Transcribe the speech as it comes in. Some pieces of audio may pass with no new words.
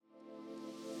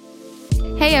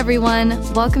Hey everyone,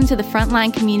 welcome to the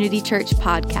Frontline Community Church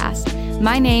podcast.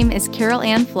 My name is Carol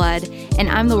Ann Flood, and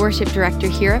I'm the worship director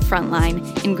here at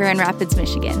Frontline in Grand Rapids,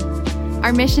 Michigan.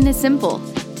 Our mission is simple,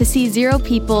 to see 0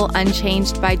 people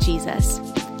unchanged by Jesus.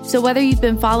 So whether you've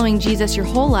been following Jesus your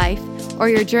whole life or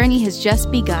your journey has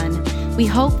just begun, we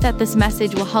hope that this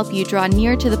message will help you draw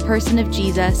near to the person of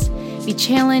Jesus, be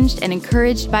challenged and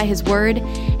encouraged by his word,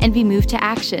 and be moved to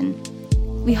action.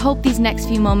 We hope these next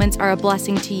few moments are a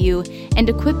blessing to you and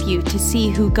equip you to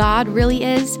see who God really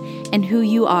is and who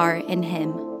you are in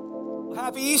him.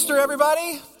 Happy Easter,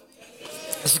 everybody.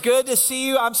 It's good to see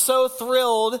you. I'm so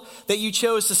thrilled that you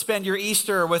chose to spend your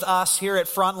Easter with us here at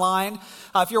Frontline.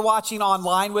 If you're watching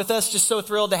online with us, just so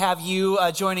thrilled to have you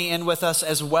joining in with us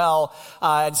as well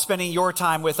and spending your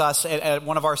time with us at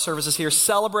one of our services here,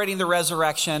 celebrating the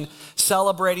resurrection,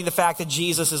 celebrating the fact that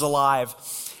Jesus is alive.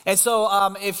 And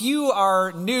so if you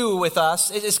are new with us,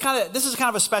 this is kind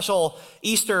of a special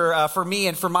Easter for me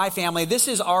and for my family. This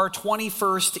is our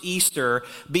 21st Easter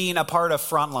being a part of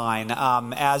Frontline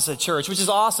as a church, which is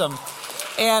awesome.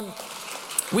 And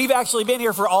we've actually been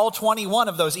here for all 21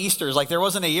 of those Easters. Like there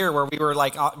wasn't a year where we were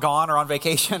like gone or on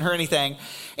vacation or anything.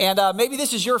 And maybe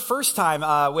this is your first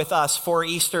time with us for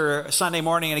Easter Sunday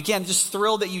morning. And again, just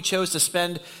thrilled that you chose to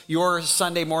spend your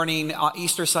Sunday morning,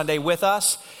 Easter Sunday with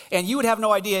us. And you would have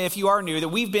no idea if you are new that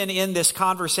we've been in this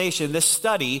conversation, this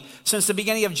study, since the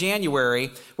beginning of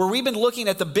January, where we've been looking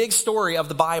at the big story of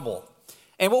the Bible.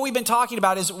 And what we've been talking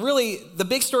about is really the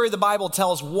big story of the Bible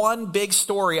tells one big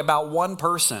story about one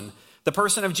person, the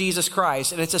person of Jesus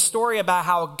Christ. And it's a story about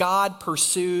how God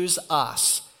pursues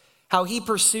us, how he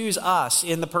pursues us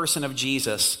in the person of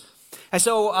Jesus. And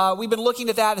so we've been looking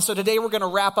at that. And so today we're going to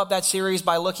wrap up that series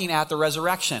by looking at the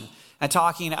resurrection and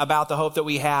talking about the hope that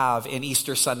we have in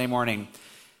Easter Sunday morning.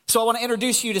 So I want to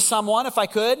introduce you to someone, if I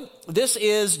could. This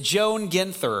is Joan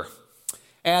Ginther.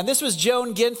 And this was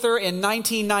Joan Ginther in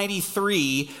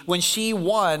 1993 when she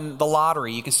won the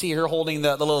lottery. You can see her holding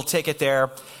the little ticket there.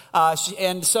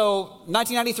 And so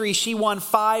 1993, she won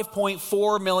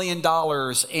 $5.4 million,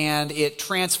 and it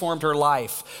transformed her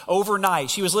life overnight.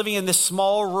 She was living in this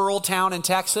small rural town in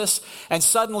Texas, and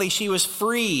suddenly she was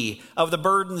free of the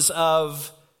burdens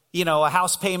of a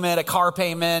house payment, a car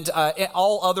payment,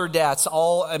 all other debts,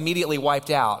 all immediately wiped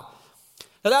out.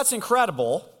 Now that's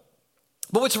incredible.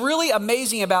 But what's really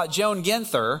amazing about Joan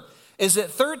Ginther is that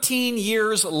 13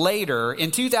 years later,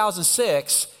 in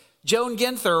 2006, Joan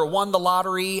Ginther won the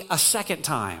lottery a second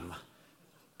time.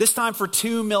 This time for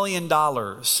 $2 million,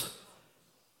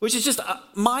 which is just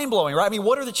mind-blowing, right? I mean,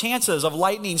 what are the chances of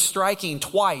lightning striking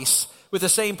twice with the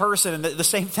same person and the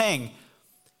same thing?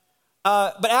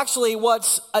 But actually,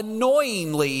 what's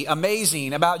annoyingly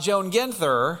amazing about Joan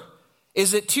Ginther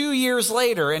is that 2 years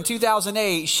later, in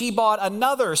 2008, she bought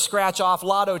another scratch-off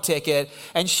lotto ticket,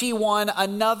 and she won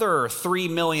another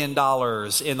 $3 million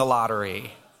in the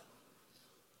lottery.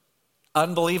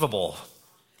 Unbelievable.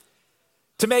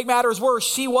 To make matters worse,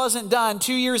 she wasn't done.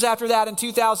 2 years after that, in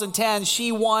 2010,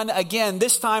 she won again,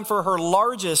 this time for her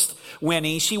largest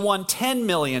winning. She won $10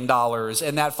 million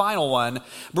in that final one,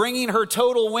 bringing her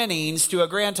total winnings to a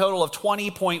grand total of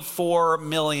 $20.4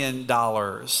 million.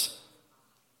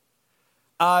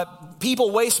 People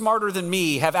way smarter than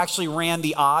me have actually ran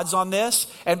the odds on this.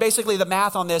 And basically the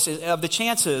math on this is of the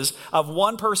chances of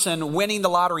one person winning the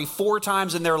lottery 4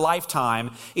 times in their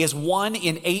lifetime is 1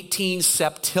 in 18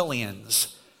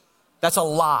 septillions. That's a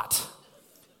lot.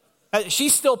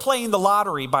 She's still playing the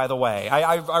lottery, by the way.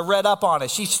 I read up on it.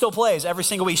 She still plays every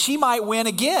single week. She might win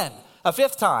again, a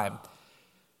 5th time.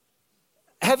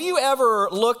 Have you ever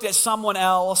looked at someone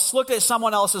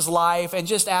else's life and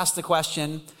just asked the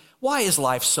question, why is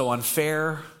life so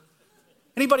unfair?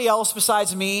 Anybody else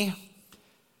besides me?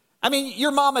 I mean,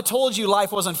 your mama told you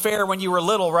life wasn't fair when you were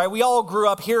little, right? We all grew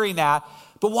up hearing that.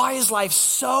 But why is life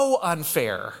so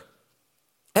unfair?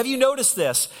 Have you noticed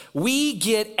this? We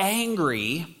get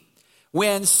angry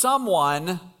when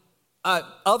someone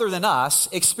other than us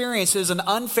experiences an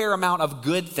unfair amount of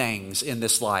good things in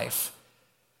this life.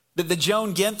 The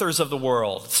Joan Ginthers of the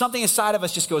world. Something inside of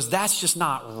us just goes, that's just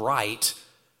not right.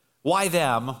 Why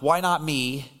them? Why not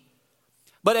me?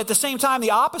 But at the same time,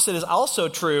 the opposite is also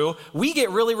true. We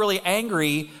get really, really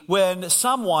angry when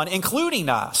someone, including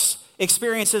us,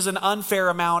 experiences an unfair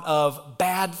amount of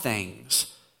bad things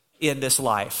in this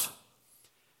life.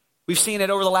 We've seen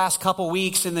it over the last couple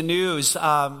weeks in the news.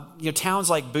 Towns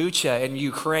like Bucha in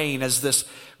Ukraine, as this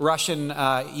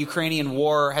Russian-Ukrainian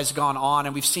war has gone on,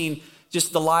 and we've seen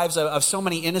just the lives of so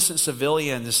many innocent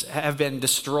civilians have been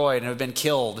destroyed and have been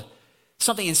killed.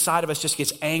 Something inside of us just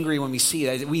gets angry when we see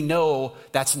that. We know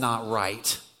that's not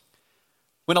right.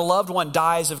 when a loved one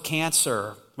dies of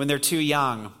cancer when they're too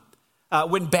young,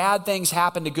 when bad things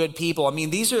happen to good people. I mean,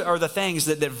 these are the things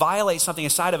that violate something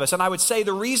inside of us. And I would say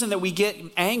the reason that we get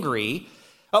angry,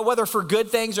 whether for good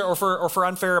things or for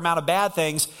unfair amount of bad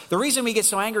things, the reason we get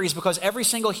so angry is because every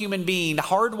single human being,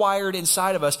 hardwired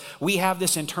inside of us, we have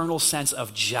this internal sense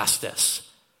of justice.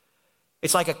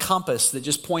 It's like a compass that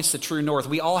just points to true north.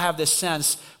 We all have this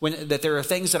sense that there are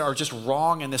things that are just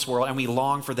wrong in this world, and we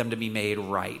long for them to be made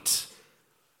right.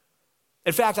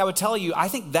 In fact, I would tell you, I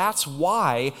think that's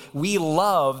why we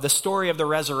love the story of the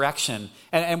resurrection,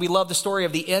 and we love the story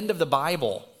of the end of the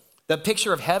Bible, the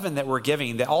picture of heaven that we're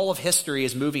giving, that all of history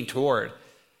is moving toward.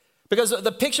 Because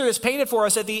the picture that's painted for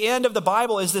us at the end of the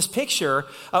Bible is this picture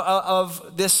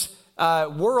of this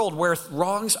world where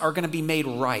wrongs are going to be made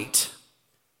right.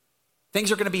 Things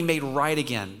are going to be made right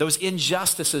again. Those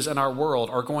injustices in our world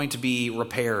are going to be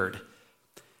repaired.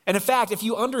 And in fact, if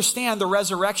you understand the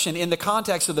resurrection in the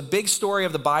context of the big story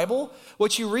of the Bible,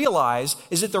 what you realize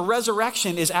is that the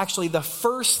resurrection is actually the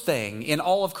first thing in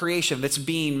all of creation that's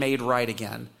being made right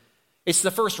again. It's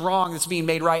the first wrong that's being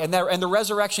made right. And the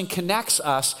resurrection connects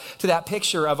us to that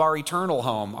picture of our eternal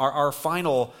home, our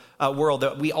final world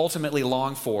that we ultimately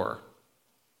long for.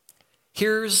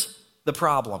 Here's the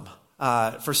problem.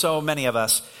 For so many of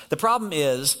us. The problem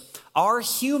is our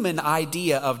human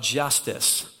idea of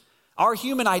justice, our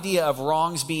human idea of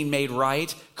wrongs being made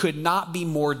right could not be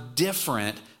more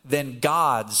different than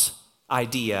God's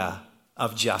idea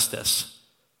of justice.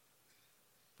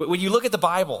 But when you look at the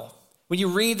Bible, when you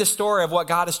read the story of what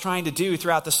God is trying to do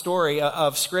throughout the story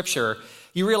of Scripture,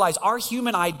 you realize our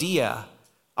human idea,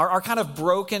 our kind of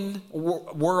broken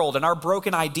world and our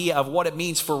broken idea of what it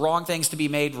means for wrong things to be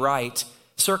made right,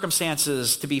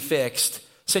 circumstances to be fixed,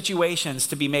 situations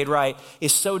to be made right,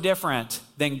 is so different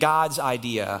than God's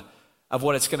idea of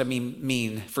what it's going to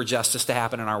mean for justice to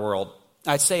happen in our world.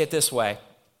 I'd say it this way.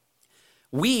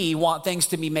 We want things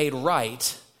to be made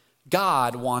right.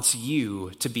 God wants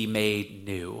you to be made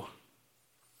new.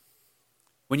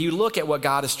 When you look at what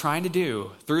God is trying to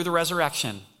do through the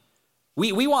resurrection,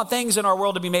 we want things in our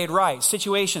world to be made right,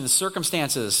 situations,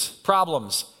 circumstances,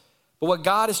 problems. But what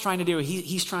God is trying to do,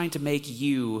 he's trying to make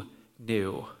you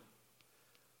new.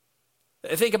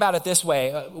 Think about it this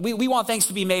way. We want things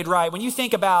to be made right. When you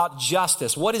think about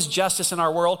justice, what is justice in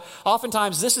our world?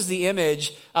 Oftentimes, this is the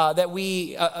image that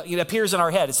it appears in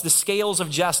our head. It's the scales of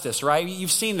justice, right?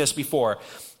 You've seen this before.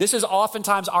 This is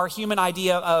oftentimes our human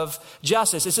idea of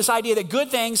justice. It's this idea that good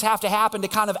things have to happen to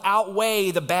kind of outweigh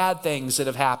the bad things that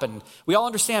have happened. We all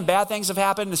understand bad things have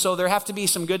happened, and so there have to be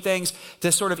some good things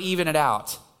to sort of even it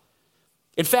out.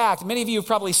 In fact, many of you have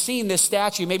probably seen this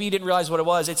statue. Maybe you didn't realize what it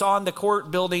was. It's on the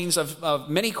court buildings of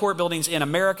many court buildings in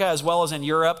America as well as in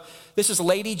Europe. This is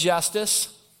Lady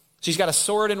Justice. She's got a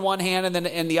sword in one hand, and then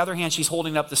in the other hand, she's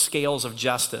holding up the scales of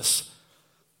justice.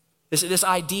 This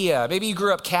idea, maybe you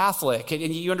grew up Catholic, and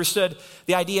you understood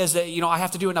the idea is that, I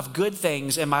have to do enough good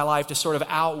things in my life to sort of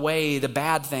outweigh the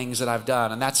bad things that I've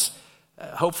done. And that's,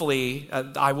 hopefully,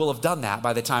 I will have done that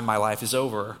by the time my life is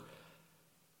over.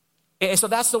 And so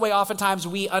that's the way oftentimes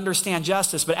we understand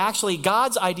justice. But actually,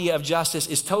 God's idea of justice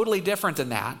is totally different than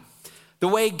that. The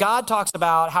way God talks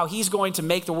about how he's going to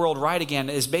make the world right again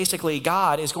is basically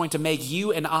God is going to make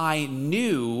you and I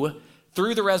new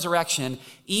through the resurrection,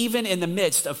 even in the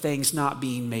midst of things not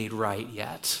being made right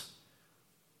yet.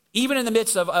 Even in the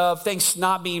midst of things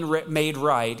not being made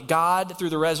right, God, through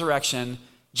the resurrection,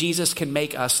 Jesus can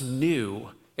make us new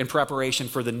in preparation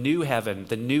for the new heaven,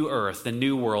 the new earth, the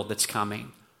new world that's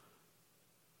coming.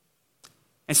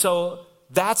 And so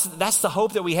that's the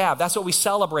hope that we have. That's what we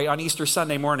celebrate on Easter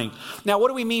Sunday morning. Now, what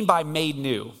do we mean by made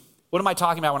new? What am I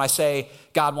talking about when I say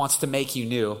God wants to make you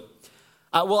new?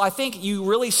 Well, I think you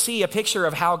really see a picture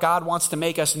of how God wants to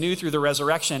make us new through the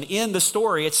resurrection in the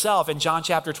story itself in John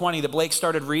chapter 20 that Blake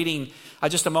started reading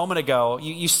just a moment ago.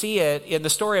 You see it in the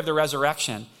story of the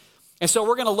resurrection. And so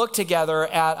we're going to look together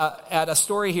at a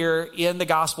story here in the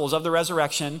Gospels of the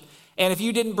resurrection. And if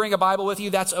you didn't bring a Bible with you,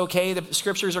 that's okay. The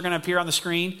scriptures are going to appear on the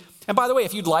screen. And by the way,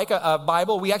 if you'd like a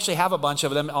Bible, we actually have a bunch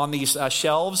of them on these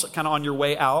shelves kind of on your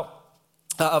way out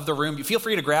of the room. You feel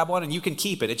free to grab one and you can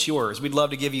keep it. It's yours. We'd love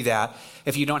to give you that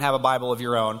if you don't have a Bible of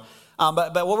your own.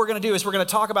 But what we're going to do is we're going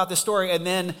to talk about this story, and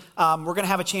then we're going to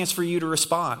have a chance for you to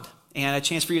respond and a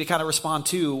chance for you to kind of respond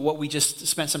to what we just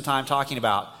spent some time talking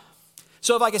about.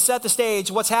 So if I could set the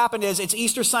stage, what's happened is it's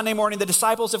Easter Sunday morning. The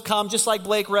disciples have come, just like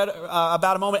Blake read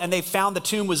about a moment, and they found the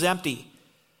tomb was empty.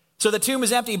 So the tomb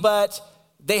was empty, but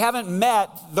they haven't met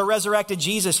the resurrected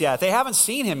Jesus yet. They haven't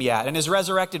seen him yet in his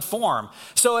resurrected form.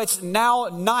 So it's now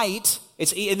night.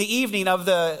 It's in the evening of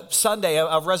the Sunday,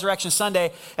 of Resurrection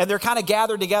Sunday, and they're kind of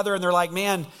gathered together, and they're like,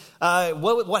 man,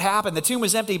 what happened? The tomb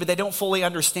was empty, but they don't fully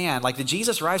understand. Like, did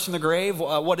Jesus rise from the grave?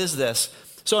 What is this?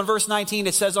 So in verse 19,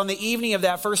 it says, on the evening of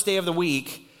that first day of the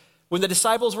week, when the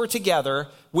disciples were together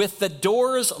with the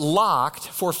doors locked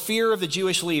for fear of the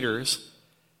Jewish leaders,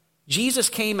 Jesus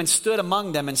came and stood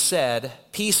among them and said,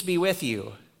 peace be with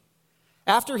you.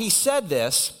 After he said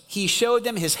this, he showed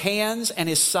them his hands and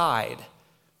his side.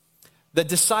 The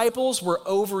disciples were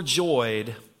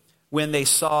overjoyed when they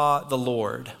saw the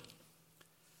Lord.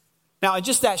 Now, in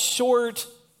just that short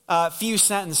few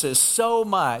sentences, so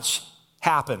much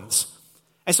happens.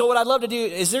 And so what I'd love to do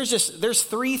is there's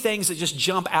three things that just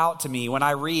jump out to me when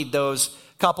I read those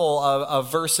couple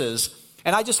of verses.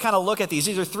 And I just kind of look at these.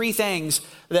 These are three things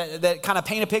that kind of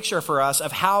paint a picture for us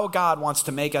of how God wants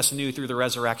to make us new through the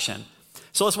resurrection.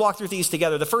 So let's walk through these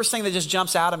together. The first thing that just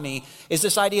jumps out of me is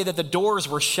this idea that the doors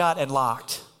were shut and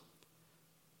locked.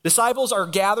 Disciples are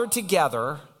gathered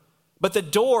together, but the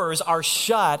doors are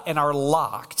shut and are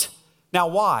locked. Now,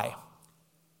 why?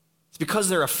 It's because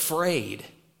they're afraid.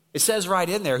 It says right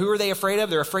in there, who are they afraid of?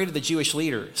 They're afraid of the Jewish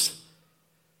leaders.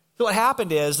 So what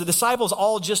happened is the disciples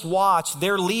all just watched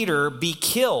their leader be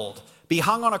killed, be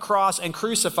hung on a cross and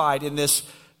crucified in this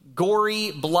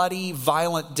gory, bloody,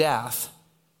 violent death.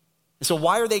 And so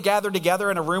why are they gathered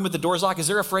together in a room with the doors locked? Because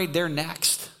they're afraid they're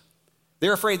next.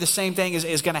 They're afraid the same thing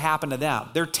is going to happen to them.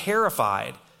 They're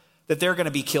terrified that they're going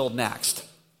to be killed next.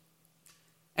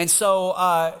 And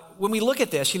so when we look at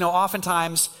this,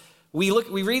 oftentimes we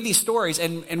read these stories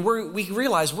and we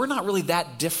realize we're not really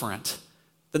that different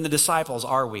than the disciples,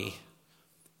 are we?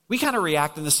 We kind of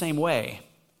react in the same way.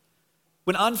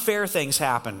 When unfair things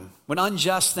happen, when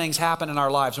unjust things happen in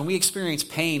our lives, when we experience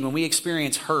pain, when we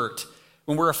experience hurt,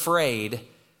 when we're afraid,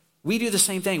 we do the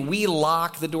same thing. We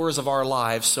lock the doors of our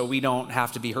lives so we don't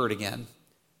have to be hurt again.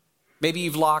 Maybe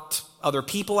you've locked other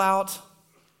people out.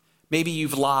 Maybe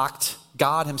you've locked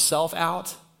God himself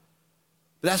out.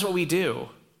 But that's what we do.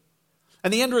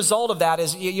 And the end result of that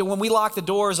is when we lock the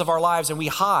doors of our lives and we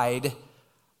hide,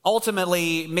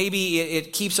 ultimately, maybe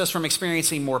it keeps us from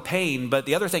experiencing more pain, but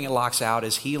the other thing it locks out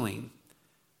is healing.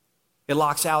 It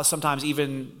locks out sometimes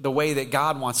even the way that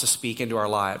God wants to speak into our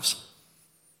lives.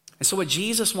 And so what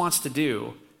Jesus wants to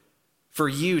do for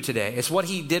you today, it's what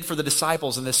he did for the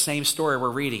disciples in this same story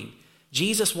we're reading.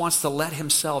 Jesus wants to let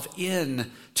himself in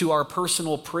to our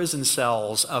personal prison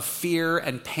cells of fear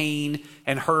and pain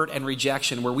and hurt and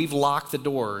rejection where we've locked the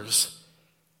doors.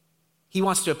 He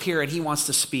wants to appear and he wants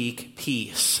to speak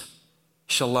peace,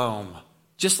 shalom.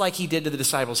 Just like he did to the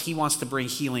disciples, he wants to bring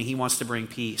healing. He wants to bring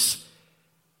peace.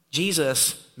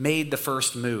 Jesus made the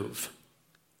first move.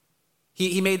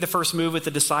 He made the first move with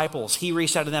the disciples. He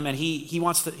reached out to them and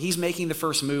he's making the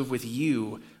first move with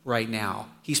you right now.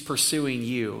 He's pursuing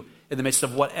you in the midst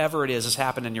of whatever it is that's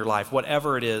happened in your life,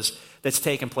 whatever it is that's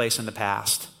taken place in the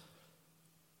past.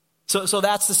 So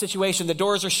that's the situation. The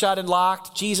doors are shut and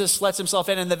locked. Jesus lets himself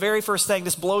in. And the very first thing,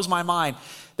 this blows my mind.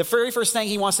 The very first thing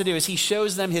he wants to do is he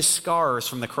shows them his scars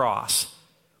from the cross.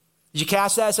 Did you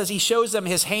catch that? It says he shows them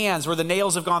his hands where the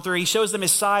nails have gone through. He shows them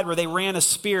his side where they ran a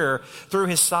spear through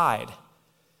his side.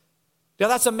 Now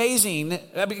that's amazing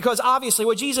because obviously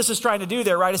what Jesus is trying to do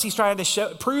there, right, is he's trying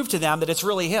to prove to them that it's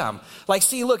really him. Like,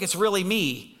 see, look, it's really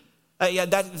me.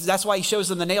 That's why he shows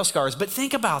them the nail scars. But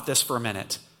think about this for a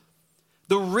minute.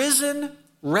 The risen,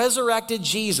 resurrected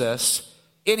Jesus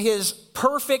in his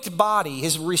perfect body,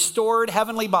 his restored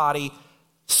heavenly body,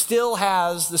 still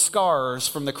has the scars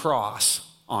from the cross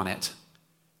on it.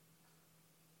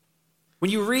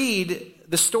 When you read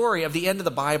the story of the end of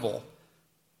the Bible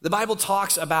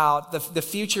talks about the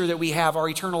future that we have, our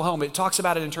eternal home. It talks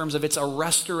about it in terms of it's a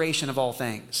restoration of all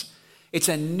things. It's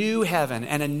a new heaven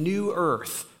and a new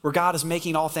earth where God is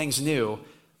making all things new.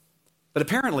 But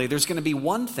apparently there's going to be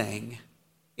one thing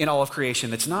in all of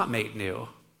creation that's not made new.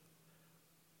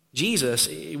 Jesus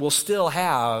will still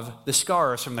have the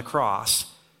scars from the cross,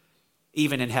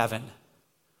 even in heaven.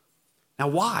 Now,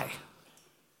 why?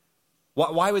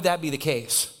 Why would that be the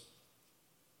case?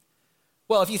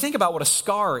 Well, if you think about what a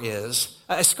scar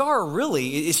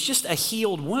really is just a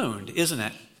healed wound, isn't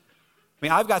it? I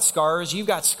mean, I've got scars, you've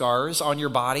got scars on your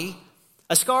body.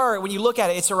 A scar, when you look at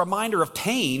it, it's a reminder of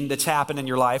pain that's happened in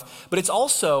your life, but it's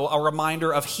also a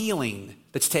reminder of healing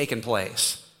that's taken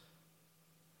place.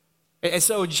 And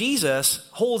so Jesus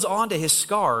holds on to his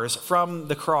scars from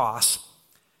the cross.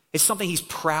 It's something he's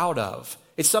proud of.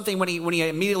 It's something when he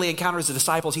immediately encounters the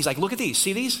disciples, he's like, look at these,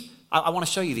 see these? I want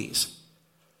to show you these.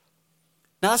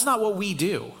 Now, that's not what we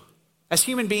do. As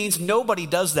human beings, nobody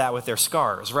does that with their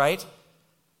scars, right?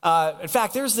 In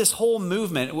fact, there's this whole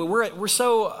movement. We're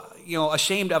so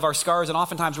ashamed of our scars, and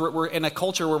oftentimes we're in a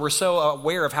culture where we're so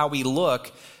aware of how we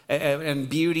look and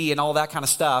beauty and all that kind of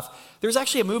stuff. There's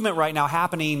actually a movement right now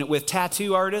happening with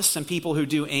tattoo artists and people who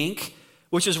do ink,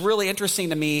 which is really interesting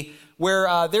to me,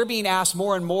 where they're being asked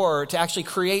more and more to actually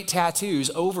create tattoos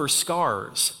over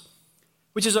scars,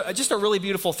 which is just a really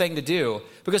beautiful thing to do,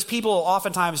 because people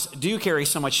oftentimes do carry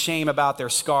so much shame about their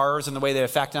scars and the way they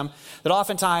affect them that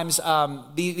oftentimes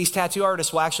these tattoo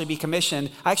artists will actually be commissioned.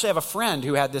 I actually have a friend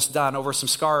who had this done over some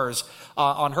scars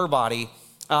on her body.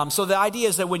 So the idea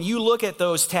is that when you look at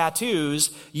those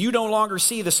tattoos, you no longer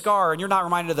see the scar and you're not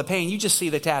reminded of the pain, you just see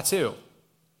the tattoo.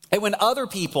 And when other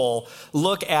people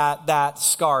look at that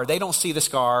scar, they don't see the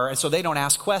scar, and so they don't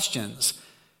ask questions.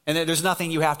 And there's nothing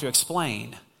you have to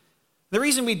explain. The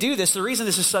reason we do this, the reason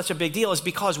this is such a big deal, is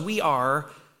because we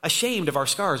are ashamed of our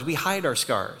scars. We hide our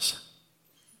scars.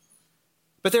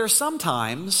 But there are some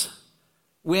times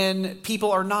when people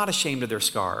are not ashamed of their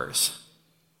scars.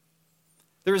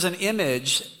 There's an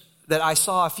image that I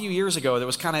saw a few years ago that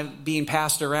was kind of being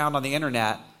passed around on the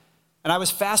internet, and I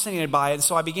was fascinated by it, and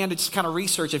so I began to just kind of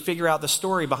research and figure out the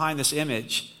story behind this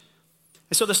image.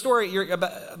 And so the story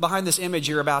behind this image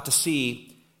you're about to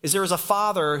see is there was a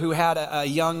father who had a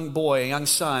young boy, a young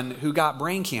son, who got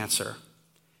brain cancer.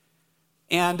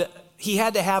 And he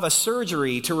had to have a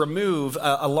surgery to remove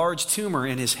a large tumor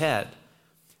in his head.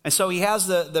 And so he has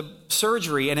the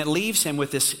surgery, and it leaves him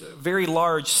with this very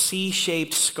large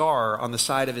C-shaped scar on the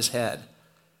side of his head.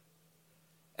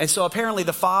 And so apparently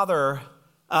the father,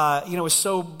 was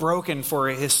so broken for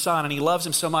his son, and he loves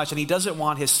him so much, and he doesn't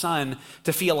want his son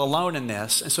to feel alone in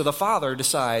this. And so the father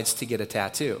decides to get a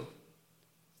tattoo.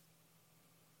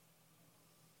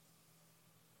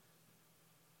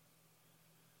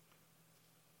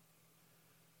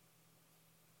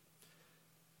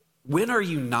 When are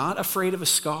you not afraid of a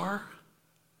scar?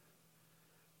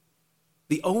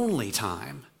 The only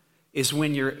time is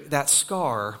when that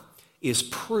scar is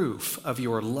proof of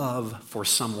your love for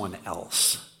someone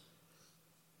else.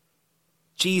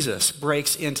 Jesus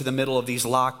breaks into the middle of these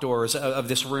locked doors of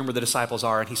this room where the disciples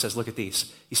are, and he says, look at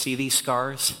these. You see these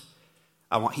scars?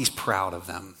 He's proud of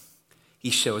them. He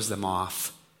shows them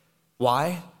off.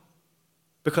 Why?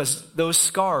 Because those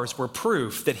scars were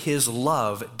proof that his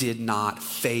love did not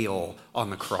fail on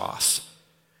the cross.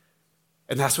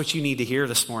 And that's what you need to hear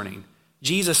this morning.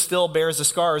 Jesus still bears the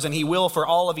scars, and he will for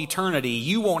all of eternity.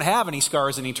 You won't have any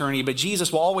scars in eternity, but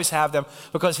Jesus will always have them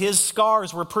because his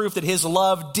scars were proof that his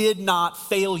love did not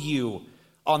fail you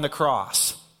on the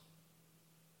cross.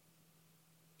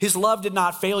 His love did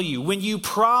not fail you when you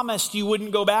promised you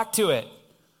wouldn't go back to it.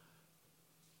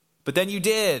 But then you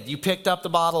did. You picked up the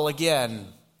bottle again.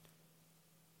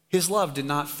 His love did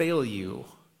not fail you.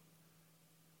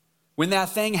 When that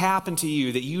thing happened to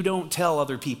you that you don't tell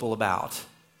other people about,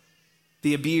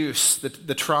 the abuse,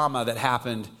 the trauma that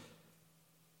happened,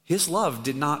 his love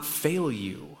did not fail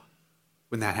you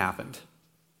when that happened.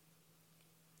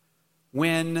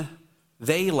 When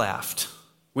they left,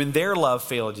 when their love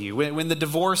failed you, when the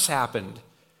divorce happened,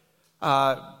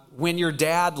 when your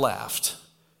dad left,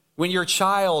 when your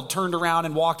child turned around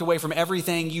and walked away from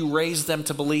everything you raised them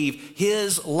to believe,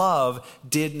 his love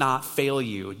did not fail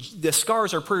you. The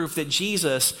scars are proof that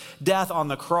Jesus' death on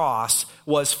the cross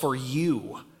was for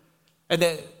you, and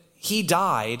that he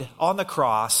died on the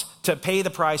cross to pay the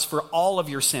price for all of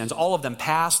your sins, all of them,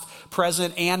 past,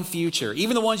 present, and future.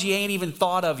 Even the ones you ain't even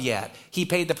thought of yet. He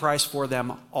paid the price for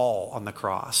them all on the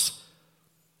cross.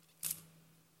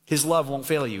 His love won't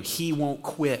fail you. He won't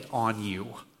quit on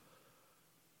you.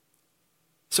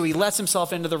 So he lets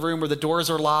himself into the room where the doors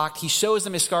are locked. He shows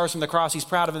them his scars from the cross. He's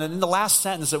proud of them. And in the last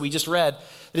sentence that we just read,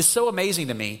 it is so amazing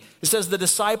to me. It says the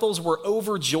disciples were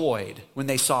overjoyed when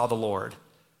they saw the Lord.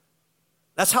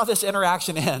 That's how this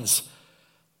interaction ends.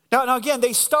 Now again,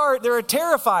 they're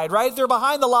terrified, right? They're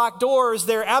behind the locked doors.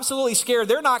 They're absolutely scared.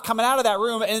 They're not coming out of that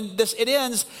room. And it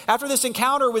ends, after this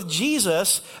encounter with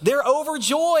Jesus, they're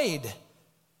overjoyed.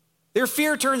 Their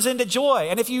fear turns into joy.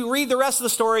 And if you read the rest of the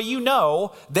story, you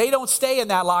know they don't stay in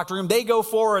that locked room. They go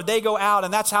forward, they go out.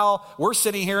 And that's how we're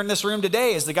sitting here in this room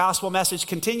today as the gospel message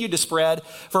continued to spread.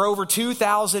 For over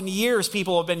 2,000 years,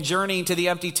 people have been journeying to the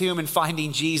empty tomb and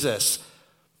finding Jesus.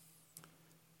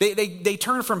 They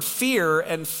turn from fear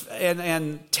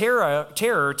and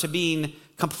terror to being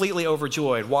completely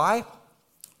overjoyed. Why?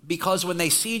 Because when they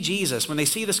see Jesus, when they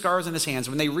see the scars in his hands,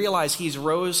 when they realize he's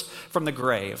rose from the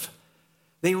grave,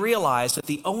 they realize that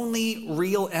the only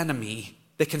real enemy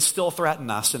that can still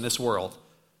threaten us in this world,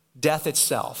 death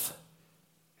itself,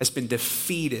 has been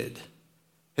defeated,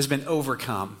 has been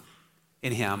overcome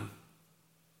in him.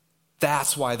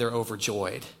 That's why they're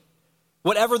overjoyed.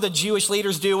 Whatever the Jewish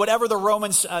leaders do, whatever the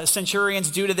Roman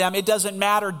centurions do to them, it doesn't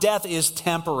matter. Death is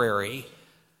temporary.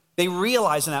 They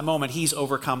realize in that moment he's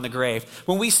overcome the grave.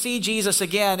 When we see Jesus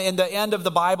again in the end of the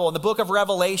Bible, in the book of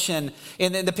Revelation,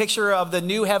 in the picture of the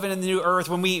new heaven and the new earth,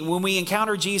 when we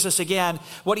encounter Jesus again,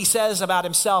 what he says about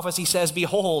himself is he says,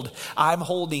 "Behold, I'm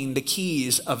holding the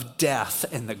keys of death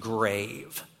and the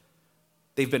grave."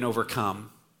 They've been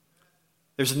overcome.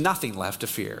 There's nothing left to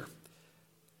fear.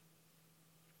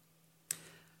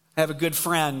 I have a good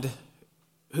friend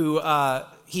who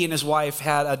he and his wife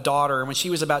had a daughter. And when she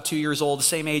was about 2 years old, the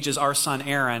same age as our son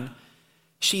Aaron,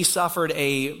 she suffered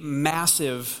a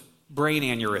massive brain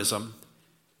aneurysm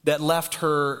that left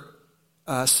her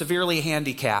severely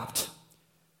handicapped.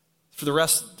 For the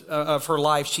rest of her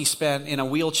life, she spent in a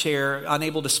wheelchair,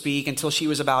 unable to speak, until she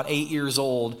was about 8 years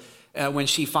old when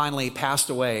she finally passed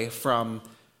away from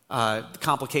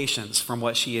complications from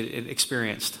what she had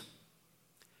experienced.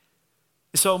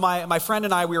 So my friend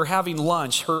and I, we were having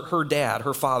lunch, her dad,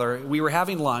 her father, we were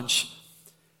having lunch,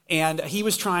 and he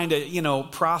was trying to,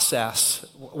 process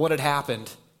what had happened.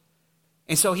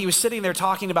 And so he was sitting there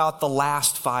talking about the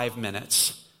last 5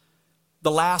 minutes,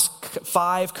 the last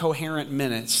 5 coherent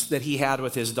minutes that he had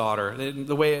with his daughter.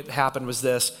 The way it happened was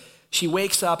this. She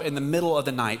wakes up in the middle of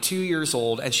the night, 2 years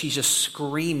old, and she's just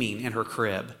screaming in her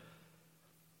crib.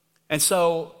 And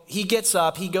so he gets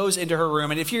up, he goes into her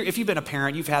room, and if you've been a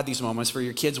parent, you've had these moments where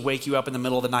your kids wake you up in the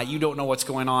middle of the night, you don't know what's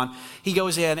going on. He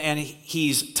goes in and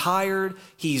he's tired,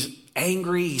 he's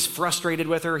angry, he's frustrated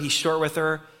with her, he's short with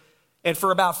her. And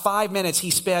for about 5 minutes,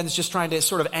 he spends just trying to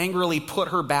sort of angrily put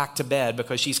her back to bed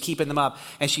because she's keeping them up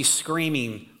and she's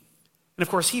screaming. And of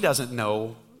course, he doesn't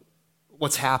know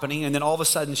what's happening. And then all of a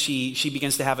sudden, she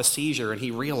begins to have a seizure and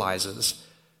he realizes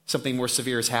something more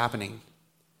severe is happening.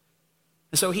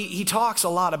 And so he talks a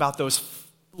lot about those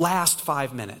last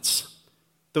 5 minutes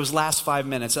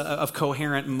of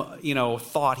coherent,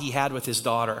 thought he had with his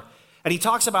daughter. And he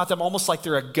talks about them almost like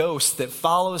they're a ghost that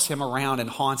follows him around and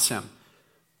haunts him.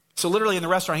 So literally in the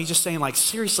restaurant, he's just saying, like,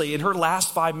 seriously, in her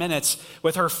last 5 minutes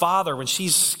with her father, when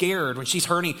she's scared, when she's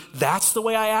hurting, that's the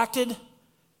way I acted?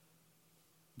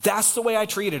 That's the way I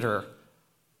treated her.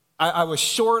 I was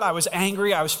short, I was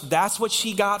angry, that's what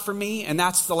she got from me, and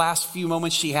that's the last few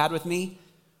moments she had with me.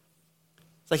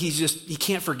 It's like he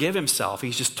can't forgive himself.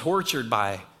 He's just tortured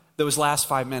by those last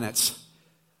 5 minutes.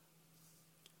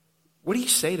 What do you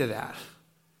say to that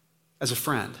as a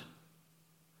friend?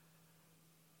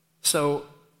 So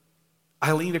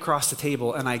I leaned across the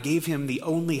table and I gave him the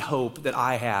only hope that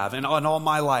I have and all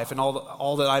my life and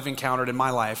all that I've encountered in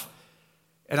my life.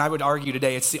 And I would argue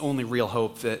today it's the only real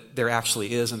hope that there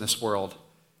actually is in this world.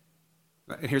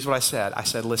 And here's what I said. I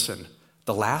said, listen,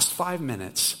 the last 5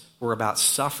 minutes were about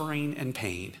suffering and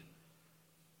pain.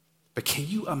 But can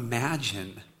you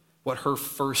imagine what her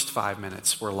first 5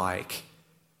 minutes were like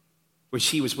when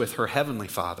she was with her heavenly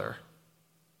Father?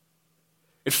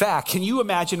 In fact, can you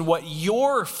imagine what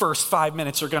your first 5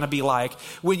 minutes are going to be like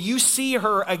when you see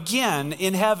her again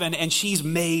in heaven and she's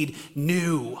made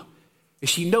new?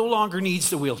 She no longer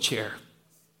needs the wheelchair.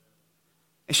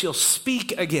 And she'll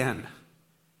speak again.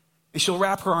 And she'll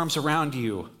wrap her arms around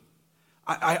you.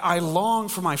 I long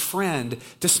for my friend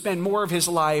to spend more of his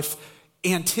life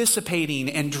anticipating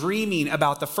and dreaming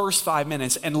about the first 5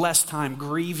 minutes and less time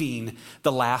grieving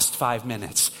the last 5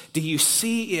 minutes. Do you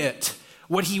see it?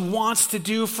 What he wants to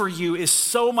do for you is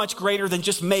so much greater than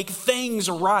just make things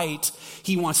right.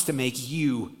 He wants to make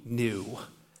you new.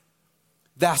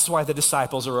 That's why the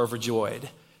disciples are overjoyed.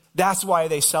 That's why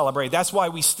they celebrate. That's why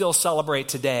we still celebrate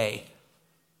today.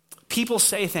 People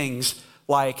say things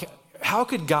like, how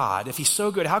could God, if he's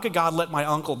so good, how could God let my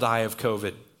uncle die of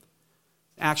COVID?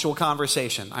 Actual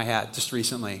conversation I had just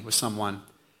recently with someone.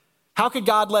 How could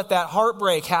God let that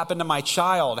heartbreak happen to my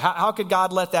child? How could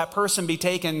God let that person be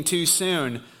taken too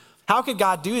soon? How could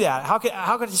God do that?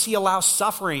 How could he allow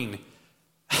suffering?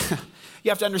 You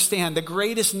have to understand, the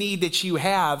greatest need that you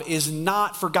have is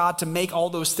not for God to make all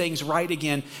those things right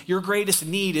again. Your greatest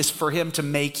need is for him to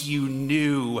make you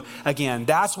new again.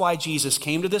 That's why Jesus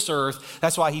came to this earth.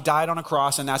 That's why he died on a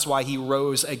cross, and that's why he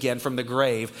rose again from the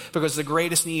grave. Because the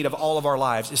greatest need of all of our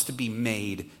lives is to be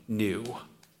made new.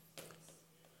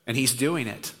 And he's doing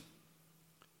it.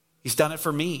 He's done it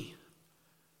for me.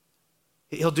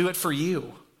 He'll do it for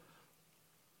you.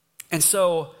 And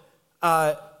so,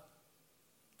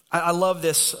 I love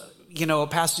this,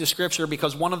 passage of scripture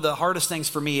because one of the hardest things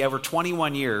for me over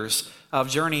 21 years of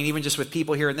journeying, even just with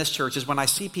people here in this church, is when I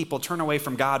see people turn away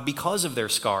from God because of their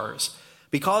scars,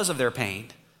 because of their pain.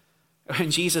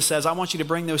 And Jesus says, I want you to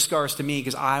bring those scars to me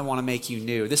because I want to make you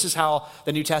new. This is how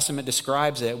the New Testament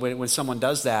describes it when someone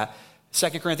does that. 2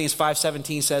 Corinthians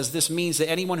 5:17 says, this means that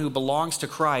anyone who belongs to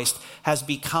Christ has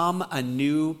become a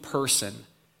new person.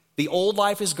 The old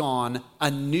life is gone,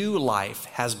 a new life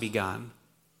has begun.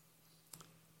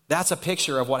 That's a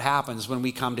picture of what happens when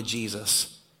we come to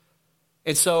Jesus.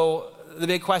 And so the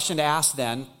big question to ask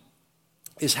then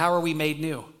is, how are we made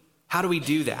new? How do we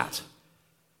do that?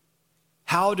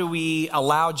 How do we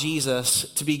allow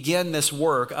Jesus to begin this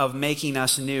work of making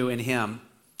us new in him?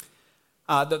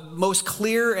 The most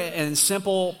clear and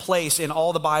simple place in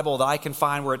all the Bible that I can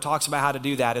find where it talks about how to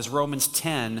do that is Romans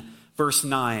 10, verse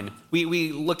 9.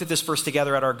 We looked at this verse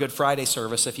together at our Good Friday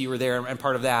service, if you were there and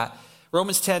part of that.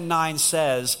 Romans 10:9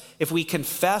 says, if we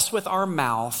confess with our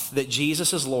mouth that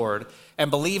Jesus is Lord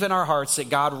and believe in our hearts that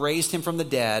God raised him from the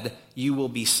dead, you will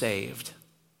be saved.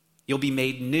 You'll be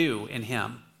made new in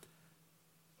him.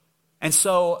 And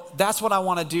so that's what I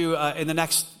want to do in the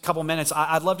next couple minutes.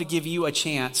 I'd love to give you a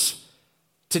chance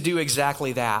to do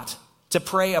exactly that, to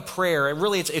pray a prayer. And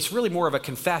really, it's really more of a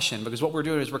confession, because what we're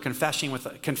doing is we're confessing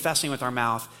with our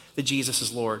mouth that Jesus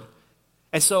is Lord.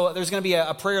 And so there's going to be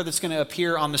a prayer that's going to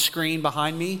appear on the screen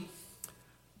behind me.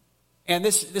 And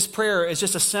this prayer is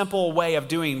just a simple way of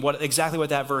doing exactly what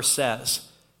that verse says.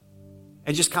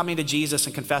 And just coming to Jesus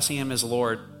and confessing him as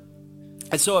Lord.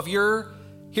 And so if you're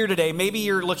here today, maybe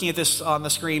you're looking at this on the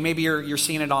screen, maybe you're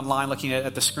seeing it online, looking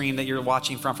at the screen that you're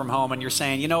watching from home, and you're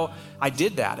saying, I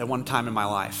did that at one time in my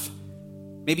life.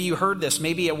 Maybe you heard this.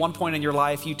 Maybe at one point in your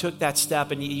life, you took that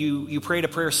step and you prayed a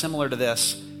prayer similar to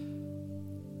this.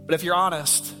 But if you're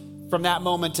honest, from that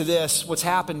moment to this, what's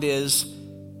happened is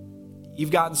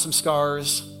you've gotten some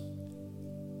scars,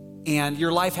 and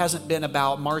your life hasn't been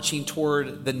about marching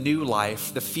toward the new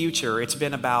life, the future. It's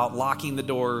been about locking the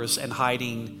doors and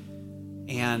hiding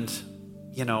and,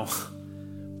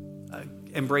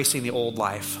 embracing the old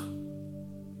life.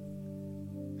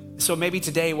 So maybe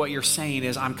today what you're saying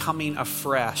is, I'm coming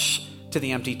afresh to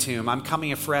the empty tomb. I'm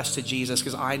coming afresh to Jesus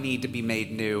because I need to be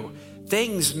made new.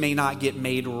 Things may not get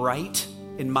made right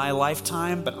in my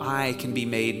lifetime, but I can be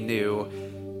made new.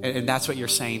 And that's what you're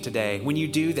saying today. When you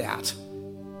do that,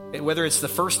 whether it's the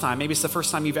first time, maybe it's the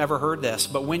first time you've ever heard this,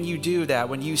 but when you do that,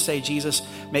 when you say, Jesus,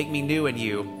 make me new in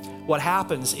you, what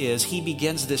happens is he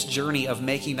begins this journey of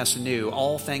making us new.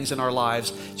 All things in our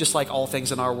lives, just like all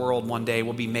things in our world one day,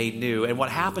 will be made new. And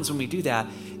what happens when we do that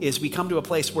is we come to a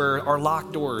place where our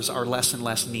locked doors are less and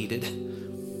less needed.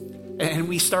 And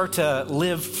we start to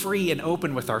live free and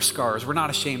open with our scars. We're not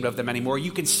ashamed of them anymore.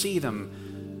 You can see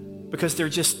them because they're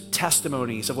just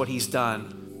testimonies of what he's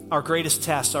done. Our greatest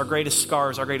tests, our greatest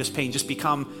scars, our greatest pain just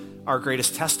become our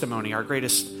greatest testimony, our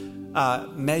greatest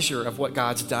measure of what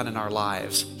God's done in our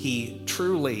lives. He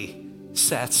truly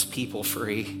sets people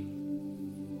free.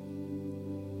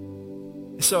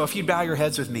 So if you'd bow your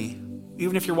heads with me,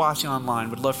 even if you're watching online,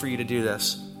 would love for you to do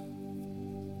this.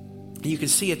 You can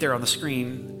see it there on the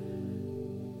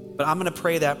screen, but I'm going to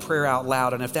pray that prayer out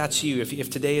loud. And if that's you, if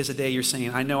today is a day you're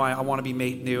saying, I know I want to be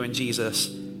made new in Jesus,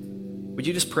 would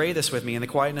you just pray this with me in the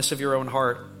quietness of your own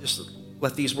heart? Just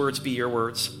let these words be your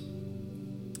words.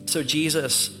 So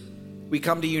Jesus, we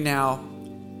come to you now.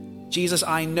 Jesus,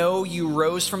 I know you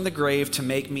rose from the grave to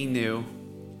make me new.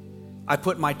 I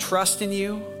put my trust in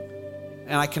you,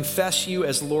 and I confess you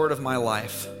as Lord of my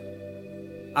life.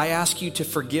 I ask you to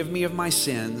forgive me of my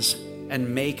sins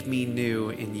and make me new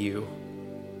in you.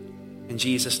 In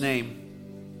Jesus'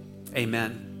 name,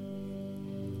 amen.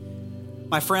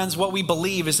 My friends, what we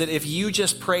believe is that if you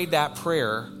just prayed that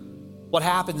prayer, what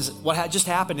just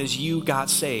happened is you got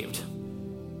saved.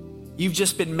 You've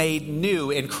just been made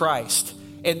new in Christ.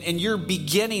 And you're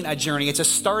beginning a journey. It's a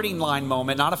starting line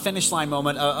moment, not a finish line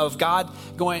moment of God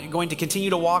going to continue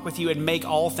to walk with you and make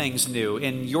all things new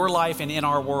in your life and in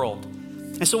our world.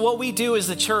 And so what we do as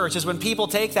the church is when people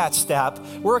take that step,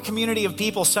 we're a community of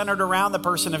people centered around the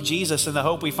person of Jesus and the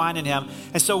hope we find in him.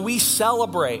 And so we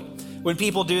celebrate when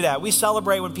people do that. We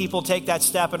celebrate when people take that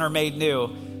step and are made new.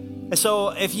 And so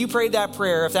if you prayed that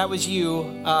prayer, if that was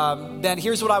you, then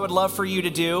here's what I would love for you to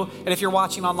do. And if you're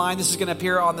watching online, this is going to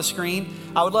appear on the screen.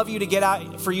 I would love for you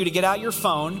to get out your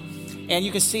phone. And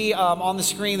you can see on the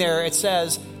screen there, it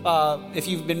says, if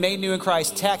you've been made new in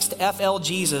Christ, text FL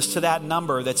Jesus to that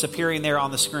number that's appearing there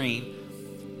on the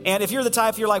screen. And if you're the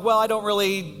type, you're like, well, I don't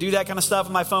really do that kind of stuff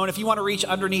on my phone. If you want to reach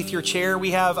underneath your chair,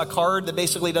 we have a card that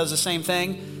basically does the same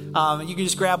thing. You can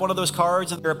just grab one of those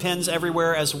cards, and there are pins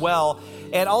everywhere as well.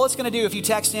 And all it's going to do, if you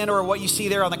text in or what you see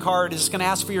there on the card, is it's going to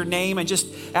ask for your name and just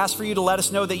ask for you to let us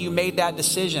know that you made that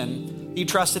decision. You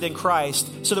trusted in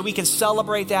Christ, so that we can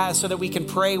celebrate that, so that we can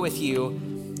pray with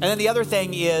you. And then the other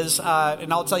thing is,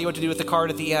 and I'll tell you what to do with the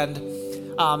card at the end,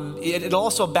 it'll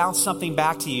also bounce something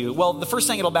back to you. Well, the first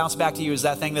thing it'll bounce back to you is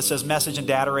that thing that says message and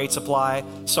data rates apply.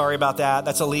 Sorry about that.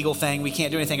 That's a legal thing. We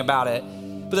can't do anything about it.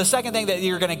 But the second thing that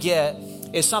you're going to get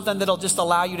is something that'll just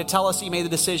allow you to tell us that you made the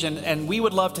decision, and we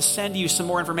would love to send you some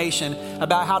more information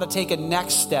about how to take a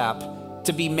next step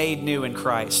to be made new in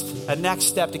Christ. A next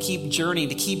step to keep journeying,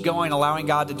 to keep going, allowing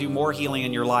God to do more healing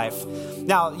in your life.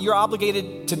 Now, you're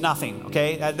obligated to nothing,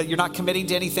 okay? You're not committing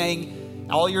to anything.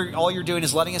 All you're doing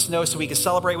is letting us know so we can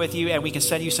celebrate with you and we can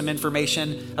send you some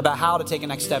information about how to take a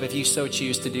next step if you so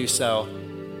choose to do so.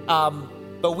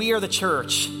 But we are the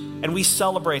church, and we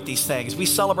celebrate these things. We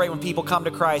celebrate when people come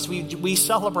to Christ. We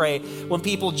celebrate when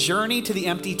people journey to the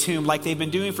empty tomb like they've been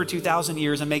doing for 2,000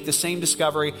 years and make the same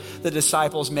discovery the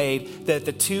disciples made, that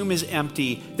the tomb is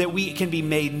empty, that we can be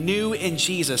made new in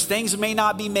Jesus. Things may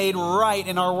not be made right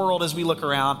in our world as we look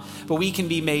around, but we can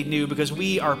be made new because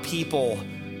we are people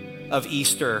of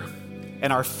Easter,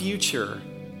 and our future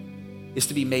is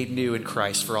to be made new in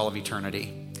Christ for all of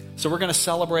eternity. So we're going to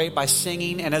celebrate by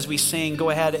singing, and as we sing, go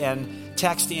ahead and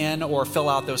text in or fill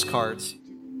out those cards.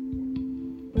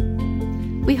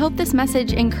 We hope this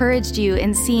message encouraged you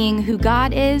in seeing who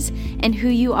God is and who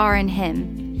you are in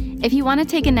Him. If you want to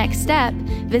take a next step,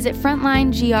 visit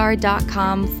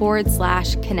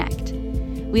frontlinegr.com/connect.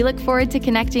 We look forward to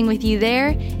connecting with you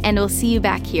there, and we'll see you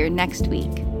back here next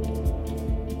week.